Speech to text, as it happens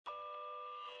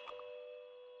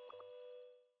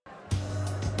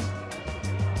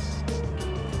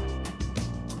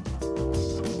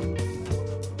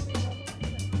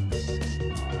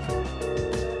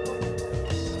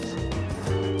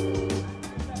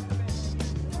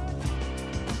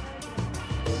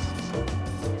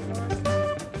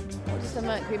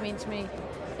Mercury mean to me.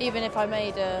 Even if I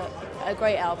made a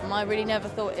great album, I really never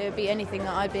thought it would be anything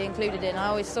that I'd be included in. I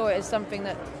always saw it as something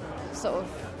that sort of,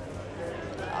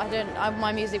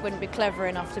 my music wouldn't be clever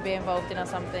enough to be involved in or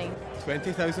something.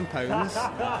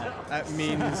 £20,000. It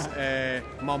means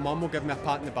my mum will give me a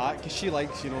pat in the back because she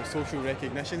likes, social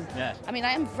recognition. Yeah. I mean,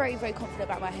 I am very, very confident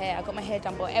about my hair. I got my hair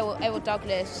done by Errol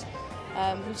Douglas,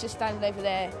 who's just standing over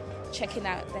there checking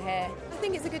out the hair. I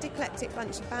think it's a good eclectic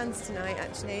bunch of bands tonight,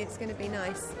 actually. It's going to be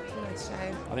nice. A nice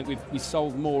show. I think we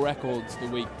sold more records the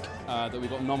week that we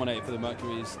got nominated for the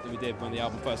Mercurys than we did when the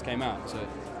album first came out. So it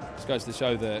just goes to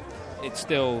show that it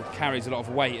still carries a lot of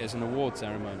weight as an award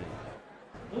ceremony.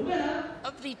 The winner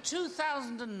of the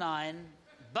 2009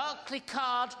 Berkeley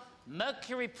Card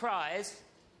Mercury Prize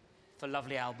for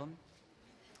Lovely Album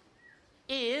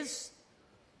is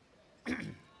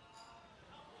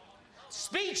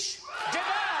Speech Debelle.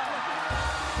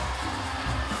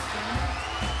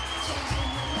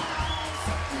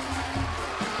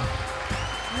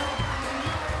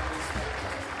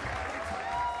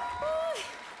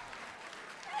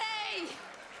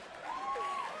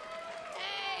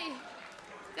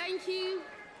 Thank you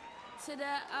to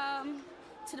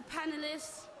the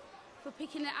panelists for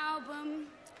picking the album.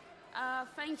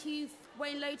 Thank you,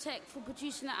 Wayne Lotek, for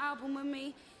producing the album with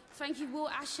me. Thank you, Will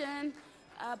Ashen,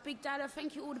 Big Dada.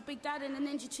 Thank you all the Big Dada and the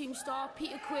Ninja Tune star,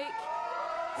 Peter Quick.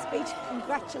 Speech,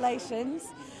 congratulations.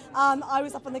 I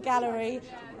was up in the gallery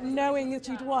knowing that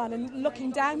you'd won and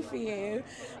looking down for you,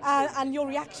 and your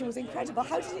reaction was incredible.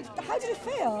 How did it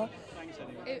feel?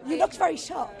 You looked very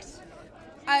shocked.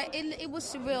 It was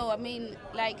surreal. I mean,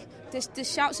 like, the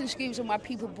shouts and screams of my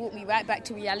people brought me right back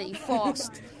to reality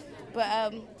fast.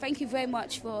 But thank you very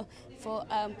much for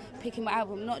picking my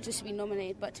album, not just to be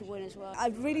nominated, but to win as well. I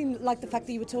really like the fact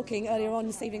that you were talking earlier on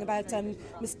this evening about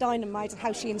Miss Dynamite and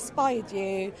how she inspired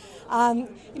you.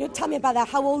 Tell me about that.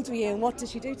 How old were you and what did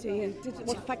she do to you?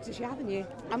 What effect did she have on you?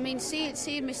 I mean,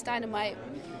 seeing Miss Dynamite,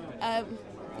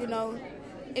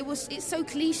 it's so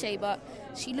cliche, but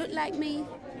she looked like me.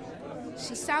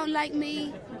 She sounded like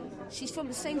me. She's from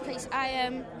the same place I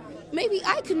am. Maybe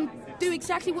I can do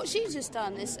exactly what she's just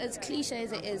done. As cliche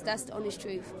as it is, that's the honest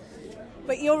truth.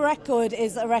 But your record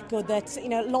is a record that, a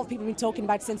lot of people have been talking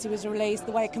about since it was released,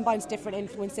 the way it combines different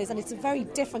influences, and it's a very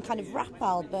different kind of rap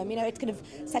album. It kind of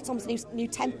sets almost a new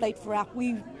template for rap.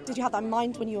 Did you have that in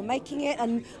mind when you were making it,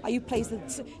 and are you pleased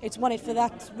that it's won it for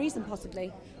that reason,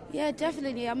 possibly? Yeah,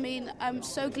 definitely. I mean, I'm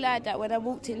so glad that when I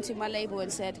walked into my label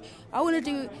and said, I want to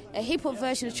do a hip-hop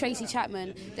version of Tracy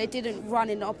Chapman, they didn't run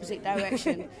in the opposite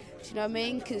direction. Do you know what I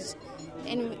mean? Because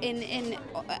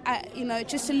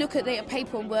just to look at the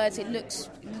paper and words, it looks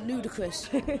ludicrous.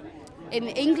 In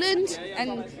England,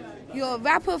 and you're a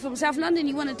rapper from South London,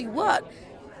 you want to do what?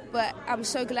 But I'm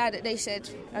so glad that they said,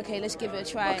 OK, let's give it a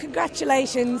try. Well,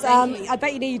 congratulations. I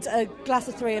bet you need a glass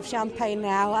of 3 of champagne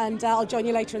now, and I'll join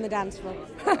you later in the dance floor.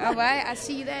 All right, I'll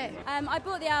see you there. I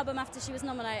bought the album after she was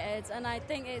nominated, and I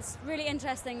think it's really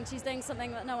interesting. She's doing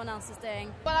something that no one else is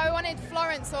doing. Well, I wanted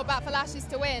Florence or Bat for Lashes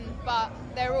to win, but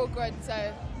they're all good,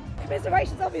 so...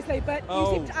 Commiserations, obviously, but you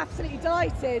seemed absolutely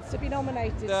delighted to be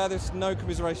nominated. There's no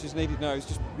commiserations needed, no. It's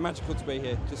just magical to be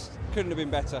here. Just couldn't have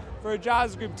been better. For a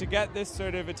jazz group to get this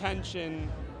sort of attention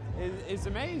is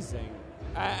amazing.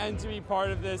 And to be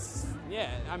part of this,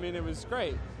 it was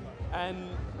great. And,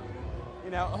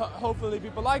 hopefully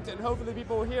people liked it, and hopefully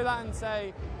people will hear that and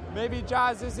say, maybe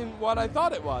jazz isn't what I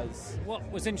thought it was. What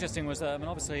was interesting was,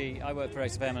 obviously I work for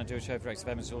XFM and I do a show for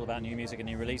XFM. It's all about new music and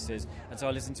new releases, and so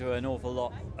I listen to an awful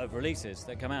lot of releases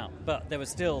that come out. But there were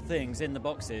still things in the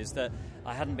boxes that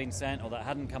I hadn't been sent or that I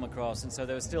hadn't come across, and so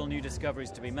there were still new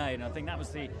discoveries to be made. And I think that was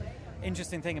the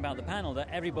interesting thing about the panel, that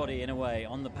everybody, in a way,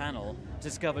 on the panel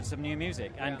discovered some new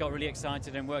music and got really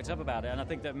excited and worked up about it. And I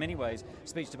think that in many ways,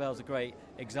 Speech Debelle is a great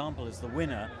example as the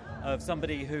winner of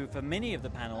somebody who, for many of the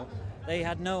panel, they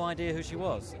had no idea who she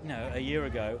was, a year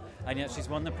ago, and yet she's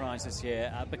won the prize this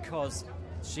year because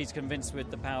she's convinced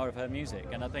with the power of her music.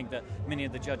 And I think that many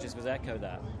of the judges would echo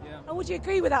that. Yeah. And would you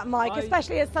agree with that, Mike,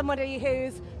 especially as somebody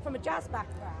who's from a jazz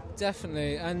background?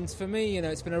 Definitely, and for me,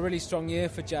 it's been a really strong year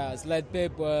for jazz. Lead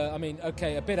Bib were,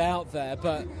 a bit out there,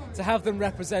 but to have them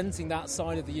representing that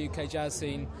side of the UK jazz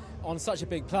scene on such a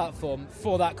big platform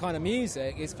for that kind of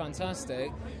music is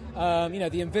fantastic.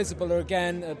 The Invisible are,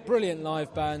 again, a brilliant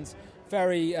live band,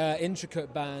 very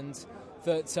intricate band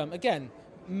that, again,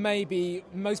 maybe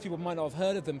most people might not have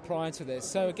heard of them prior to this.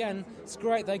 So, again, it's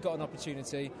great they got an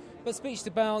opportunity. But Speech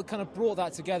Debelle kind of brought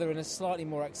that together in a slightly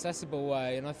more accessible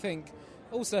way, and I think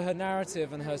also her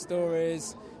narrative and her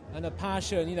stories and her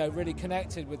passion, you know, really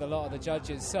connected with a lot of the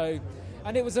judges. So,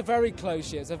 and it was a very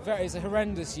close year. It's a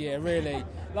horrendous year, really.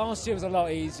 Last year was a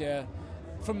lot easier.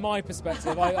 From my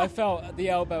perspective, I felt the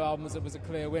Elbow album was a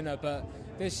clear winner, but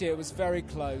this year it was very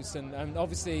close, and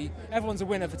obviously everyone's a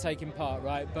winner for taking part,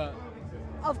 right? But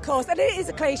of course, and it is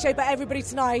a cliche, but everybody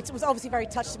tonight was obviously very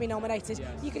touched to be nominated.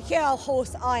 Yes. You can hear how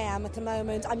hoarse I am at the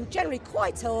moment. I'm generally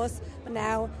quite hoarse, but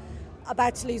now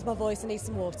about to lose my voice and need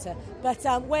some water. But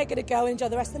we're going to go and enjoy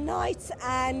the rest of the night,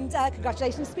 and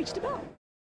congratulations, Speech Debelle.